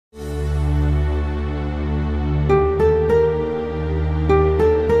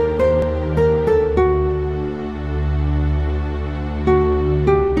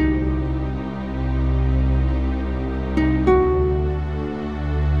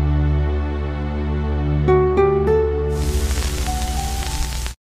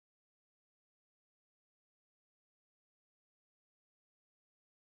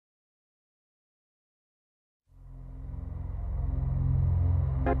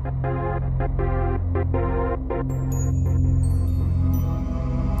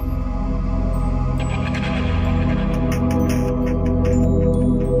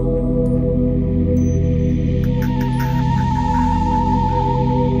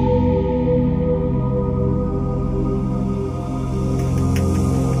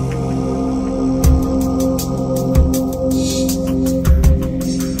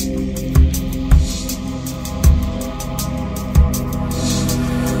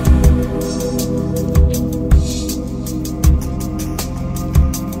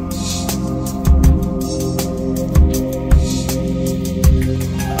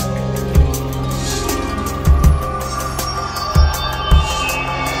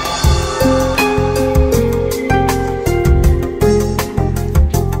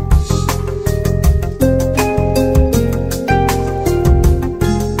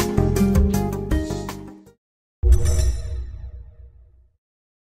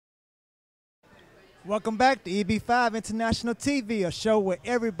Welcome back to EB5 International TV, a show where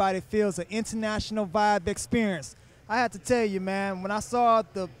everybody feels an international vibe experience. I have to tell you, man, when I saw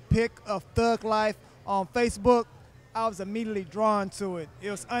the pic of Thug Life on Facebook, I was immediately drawn to it. It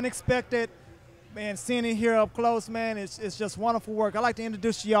was unexpected, man. Seeing it here up close, man, it's just wonderful work. I'd like to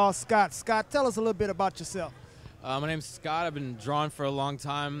introduce y'all Scott. Scott, tell us a little bit about yourself. My name's Scott. I've been drawing for a long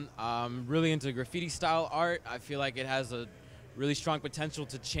time. I'm really into graffiti style art. I feel like it has a really strong potential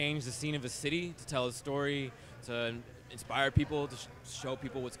to change the scene of a city, to tell a story, to inspire people, to show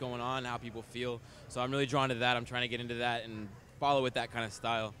people what's going on, how people feel. So I'm really drawn to that. I'm trying to get into that and follow with that kind of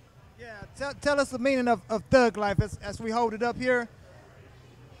style. Yeah, tell us the meaning of Thug Life as we hold it up here.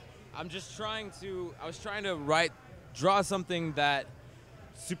 I was trying to draw something that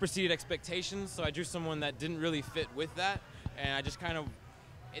superseded expectations. So I drew someone that didn't really fit with that. And I just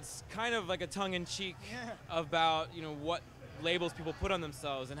it's kind of like a tongue-in-cheek about, what labels people put on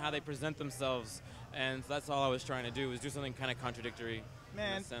themselves and how they present themselves, and that's all I was trying to do, was do something kind of contradictory.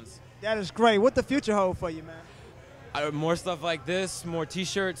 Man, in a sense. That is great. What the future hold for you, man? More stuff like this, more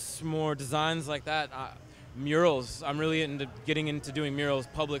t-shirts, more designs like that. Murals. I'm really getting into doing murals,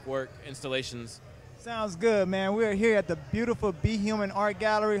 public work, installations. Sounds good, man. We're here at the beautiful Be Human Art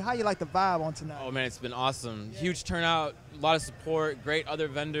Gallery. How you like the vibe on tonight? Oh man, it's been awesome. Yeah. Huge turnout, a lot of support, great other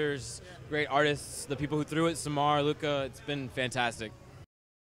vendors, great artists, the people who threw it, Samar, Luca. It's been fantastic.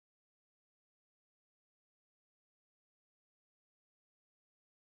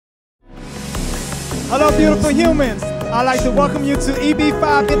 Hello, beautiful humans. I'd like to welcome you to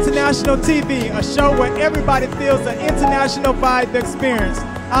EB5 International TV, a show where everybody feels an international vibe experience.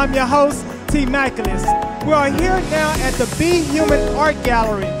 I'm your host, T. Maculis. We are here now at the Be Human Art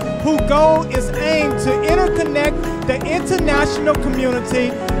Gallery, whose goal is aimed to interconnect the international community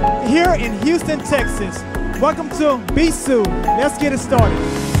here in Houston, Texas. Welcome to Bisou. Let's get it started.